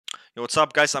Yo, what's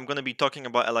up, guys? I'm going to be talking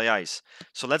about LIIs.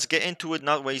 So let's get into it,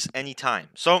 not waste any time.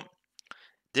 So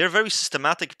they're very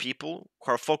systematic people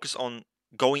who are focused on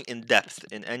going in depth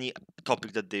in any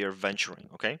topic that they are venturing,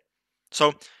 okay?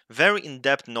 So very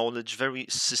in-depth knowledge, very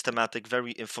systematic,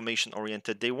 very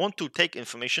information-oriented. They want to take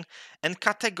information and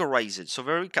categorize it. So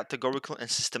very categorical and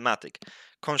systematic.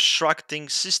 Constructing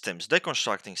systems,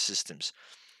 deconstructing systems.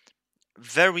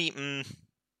 Very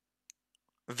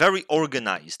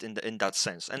organized in that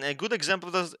sense. And a good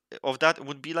example of that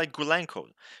would be like Gulenko.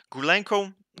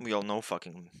 Gulenko, we all know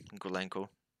fucking Gulenko,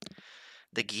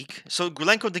 the geek. So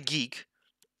Gulenko the geek,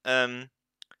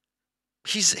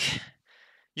 he's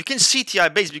you can see TI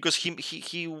based because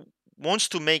he wants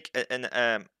to make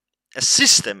a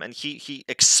system, and he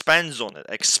expands on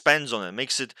it,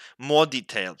 makes it more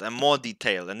detailed, and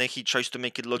then he tries to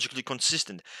make it logically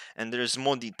consistent. And there's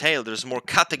more detail, there's more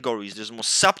categories, there's more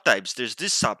subtypes, there's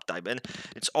this subtype, and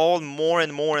it's all more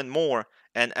and more and more.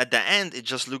 And at the end, it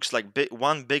just looks like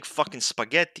one big fucking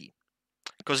spaghetti.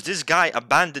 Because this guy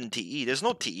abandoned TE. There's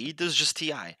no TE, there's just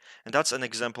TI. And that's an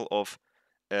example of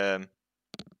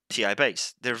TI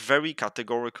base. They're very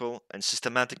categorical and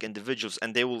systematic individuals,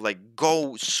 and they will like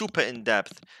go super in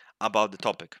depth about the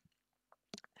topic.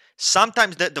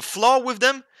 Sometimes the flaw with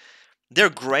them, they're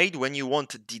great when you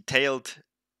want detailed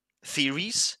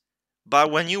theories, but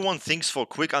when you want things for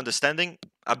quick understanding,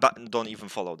 don't even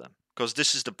follow them, because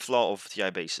this is the flaw of TI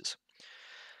bases.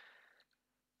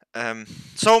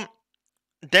 So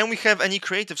then we have any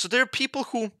creative. So there are people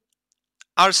who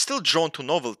are still drawn to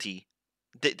novelty.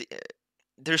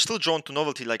 They're still drawn to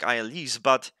novelty like ILEs,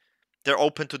 but they're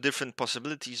open to different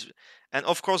possibilities. And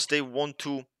of course, they want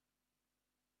to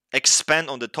expand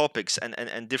on the topics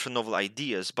and different novel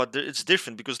ideas, but it's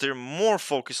different because they're more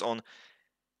focused on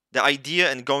the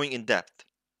idea and going in depth.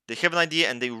 They have an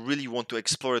idea and they really want to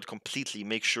explore it completely,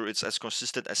 make sure it's as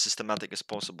consistent, as systematic as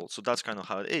possible. So that's kind of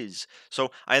how it is.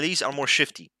 So ILEs are more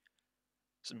shifty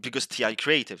because TI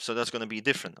creative, so that's going to be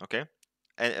different, okay?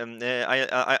 And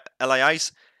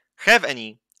LIIs have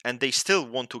any, and they still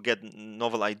want to get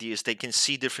novel ideas. They can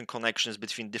see different connections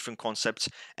between different concepts,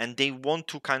 and they want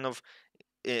to kind of,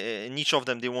 in each of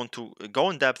them, they want to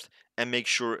go in depth and make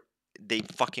sure they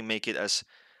fucking make it as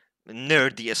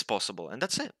nerdy as possible. And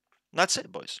that's it. That's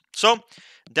it, boys. So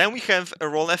then we have a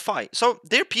role FI. So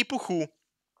they're people who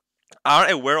are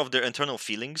aware of their internal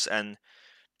feelings and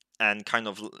kind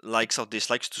of likes or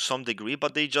dislikes to some degree,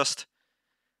 but they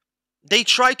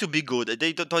try to be good.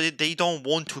 They don't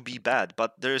want to be bad,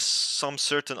 but there's some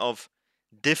certain of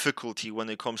difficulty when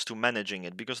it comes to managing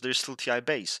it because they're still TI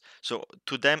base. So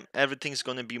to them, everything's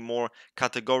going to be more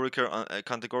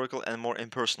categorical and more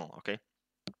impersonal. Okay,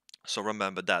 so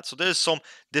remember that. So there's some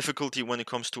difficulty when it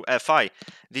comes to FI.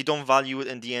 They don't value it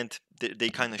in the end. They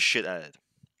kind of shit at it.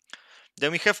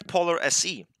 Then we have polr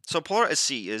SE. So polr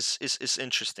SE is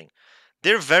interesting.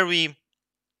 They're very,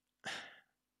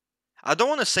 I don't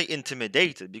want to say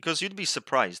intimidated because you'd be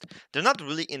surprised. They're not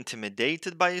really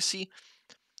intimidated by SE,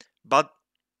 but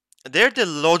they're the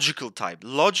logical type,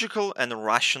 logical and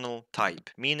rational type,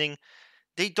 meaning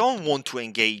they don't want to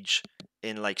engage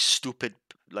in like stupid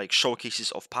like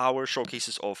showcases of power,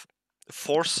 showcases of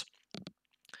force.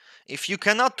 If you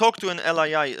cannot talk to an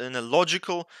LII in a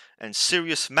logical and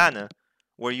serious manner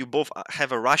where you both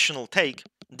have a rational take,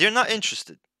 they're not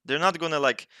interested. They're not gonna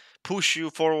like push you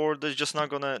forward.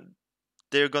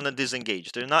 They're gonna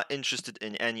disengage. They're not interested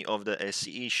in any of the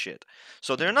SCE shit.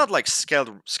 So they're not like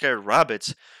scared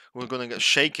rabbits who are gonna get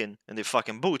shaken in their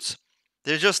fucking boots.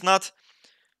 They're just not.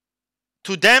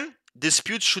 To them,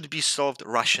 disputes should be solved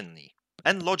rationally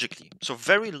and logically. So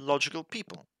very logical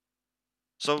people.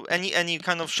 So any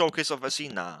kind of showcase of SE,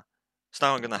 nah, it's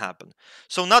not gonna happen.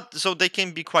 So they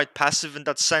can be quite passive in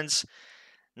that sense,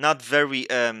 not very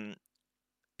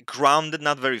grounded,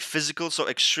 not very physical, so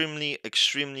extremely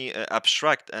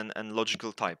abstract and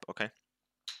logical type. Okay,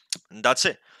 and that's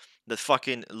it. The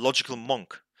fucking logical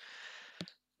monk.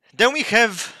 Then we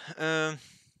have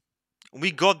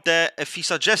we got the FE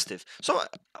suggestive. So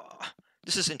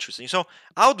this is interesting. So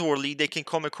outwardly they can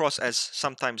come across as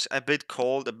sometimes a bit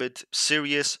cold, a bit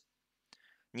serious,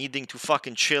 needing to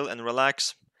fucking chill and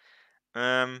relax.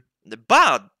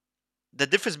 But the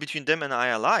difference between them and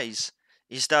ILIs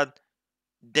is that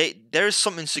there is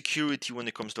some insecurity when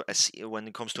it comes to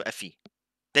FE.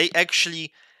 They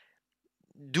actually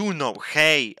do know,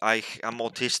 hey, I'm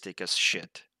autistic as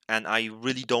shit, and I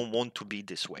really don't want to be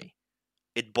this way.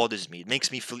 It bothers me. It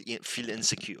makes me feel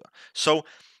insecure. So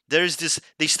there is this.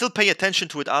 They still pay attention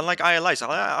to it. Unlike ILIs,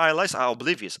 ILIs are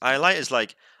oblivious. ILI is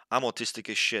like, I'm autistic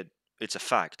as shit. It's a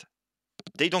fact.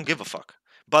 They don't give a fuck.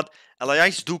 But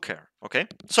LIIs do care. Okay,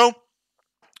 so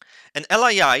And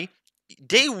LII,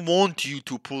 they want you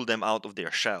to pull them out of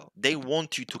their shell. They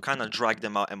want you to kind of drag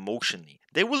them out emotionally.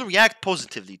 They will react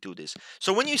positively to this.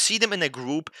 So when you see them in a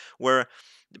group where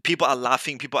people are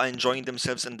laughing, people are enjoying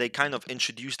themselves, and they kind of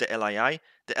introduce the LII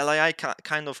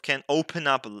kind of can open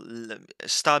up,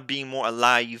 start being more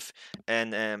alive,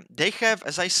 and they have,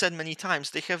 as I said many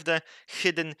times, they have the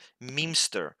hidden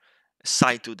memester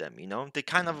side to them. You know, they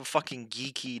kind of a fucking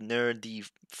geeky, nerdy,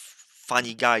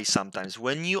 funny guys sometimes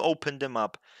when you open them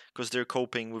up because they're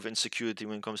coping with insecurity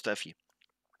when it comes to FE.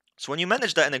 So when you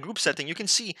manage that in a group setting, you can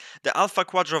see the alpha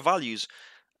quadra values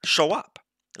show up.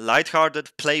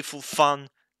 Lighthearted, playful, fun,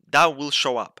 that will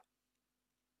show up.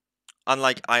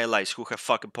 Unlike ILIs who have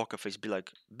fucking poker face, be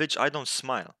like, bitch, I don't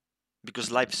smile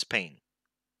because life is pain.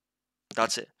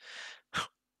 That's it.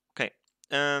 Okay.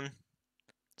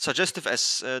 Suggestive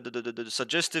as the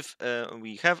suggestive,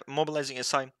 we have mobilizing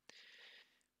SI.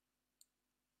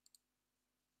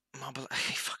 I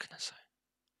hate fucking SI.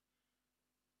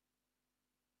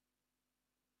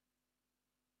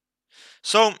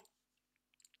 So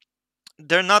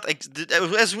they're not,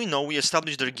 as we know, we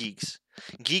established they're geeks.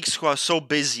 Geeks who are so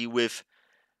busy with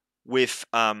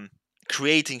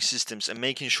creating systems and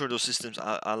making sure those systems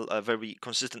are very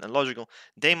consistent and logical.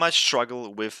 They might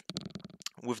struggle with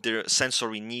their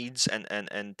sensory needs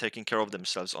and taking care of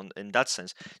themselves in that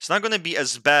sense. It's not going to be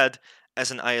as bad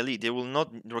as an ILE. They will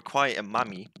not require a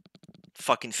mommy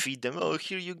fucking feed them. Oh,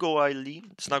 here you go, ILE.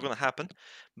 It's not going to happen.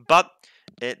 But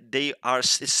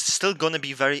it's still going to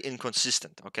be very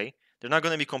inconsistent, okay? They're not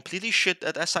going to be completely shit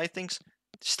at SI things.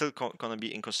 Still going to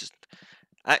be inconsistent.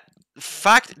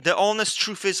 The honest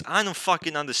truth is, I don't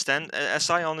fucking understand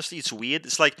SI. Honestly, it's weird.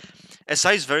 It's like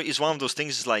SI is one of those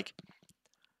things. It's like,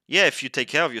 yeah, if you take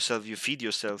care of yourself, you feed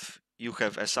yourself, you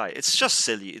have SI. It's just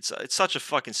silly. It's such a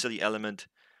fucking silly element.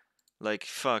 Like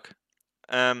fuck.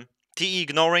 TE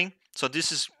ignoring. So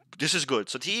this is good.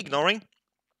 So TE ignoring.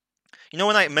 You know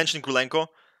when I mentioned Gulenko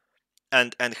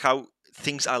and how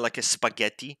things are like a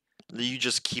spaghetti, you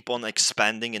just keep on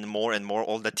expanding and more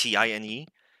all the TI and E.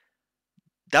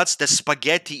 That's the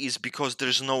spaghetti is because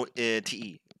there's no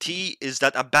TE. TE is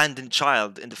that abandoned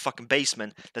child in the fucking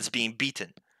basement that's being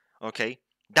beaten. Okay?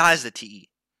 That is the TE.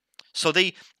 So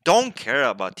they don't care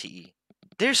about TE.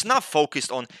 They're not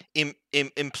focused on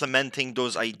implementing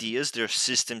those ideas, their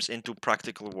systems into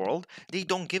practical world. They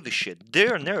don't give a shit.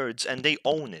 They're nerds and they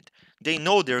own it. They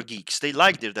know they're geeks. They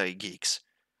like they're geeks.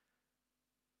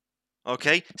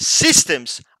 Okay?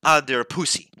 Systems are their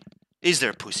pussy. Is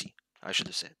their pussy, I should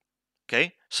have said.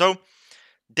 Okay? So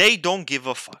they don't give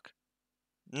a fuck.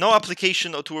 No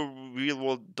application to a real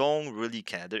world, don't really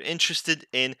care. They're interested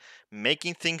in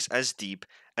making things as deep,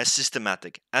 as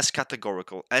systematic, as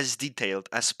categorical, as detailed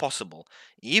as possible.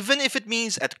 Even if it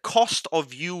means at cost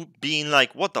of you being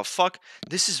like, what the fuck?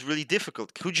 This is really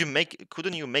difficult.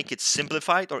 Couldn't you make it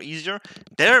simplified or easier?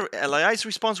 Their LII's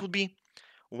response would be,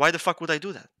 why the fuck would I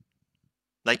do that?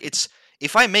 Like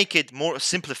if I make it more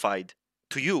simplified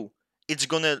to you, it's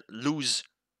gonna lose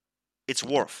its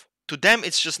worth. To them,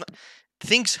 it's just not,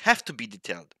 things have to be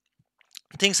detailed.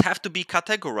 Things have to be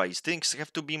categorized. Things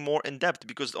have to be more in depth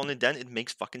because only then it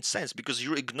makes fucking sense. Because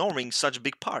you're ignoring such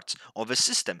big parts of a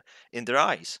system in their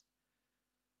eyes.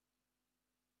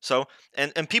 So,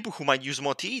 and people who might use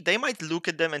more TE, they might look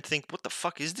at them and think, what the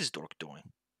fuck is this dork doing?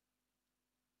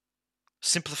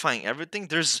 Simplifying everything?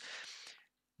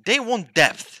 They want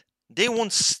depth. They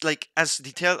want like as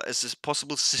detailed as a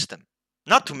possible system.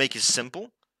 Not to make it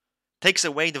simple. Takes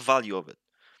away the value of it.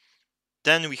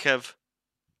 Then we have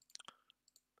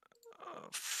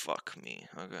fuck me.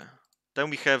 Okay. Then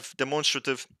we have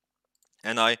demonstrative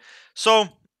NI. So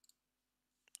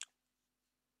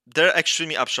they're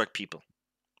extremely abstract people,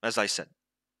 as I said,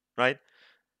 right?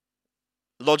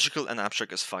 Logical and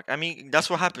abstract as fuck. I mean, that's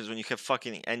what happens when you have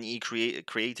fucking NE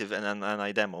creative and an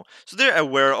NI demo. So they're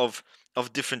aware of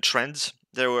different trends.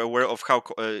 They're aware of how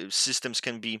systems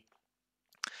can be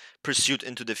pursued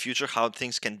into the future, how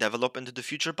things can develop into the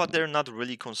future, but they're not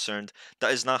really concerned.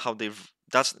 That is not how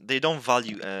they don't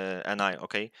value NI.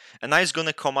 Okay, NI is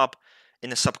gonna come up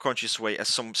in a subconscious way as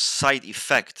some side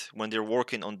effect when they're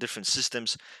working on different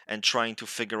systems and trying to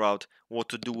figure out what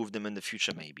to do with them in the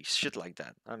future, maybe shit like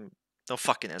that. Don't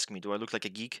fucking ask me. Do I look like a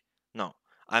geek? No,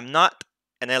 I'm not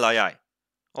an LII.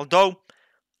 Although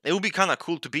it would be kind of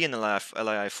cool to be an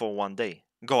LII for one day.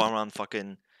 Go around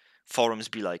fucking forums,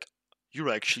 be like, "You're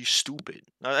actually stupid."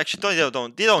 No, actually,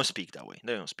 they don't speak that way.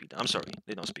 They don't speak that. I'm sorry,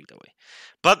 they don't speak that way.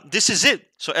 But this is it.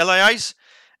 So LIIs.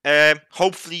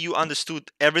 Hopefully you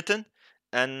understood everything,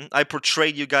 and I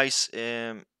portrayed you guys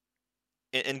in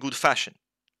good fashion,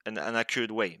 in an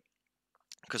accurate way.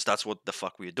 because that's what the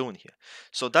fuck we're doing here.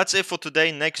 So that's it for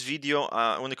today. Next video,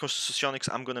 when it comes to Socionics,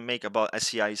 I'm gonna make about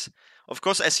SEIs. Of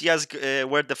course, SEIs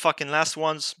were the fucking last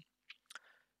ones.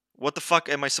 What the fuck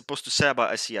am I supposed to say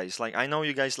about SEIs? Like, I know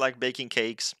you guys like baking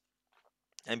cakes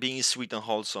and being sweet and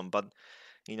wholesome, but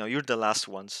you know, you're the last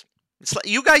ones. It's like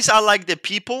you guys are like the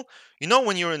people, you know,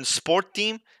 when you're in a sport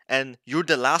team and you're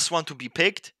the last one to be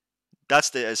picked. That's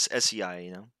the SEI,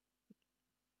 you know.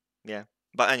 Yeah.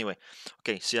 But anyway,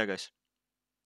 okay. See ya, guys.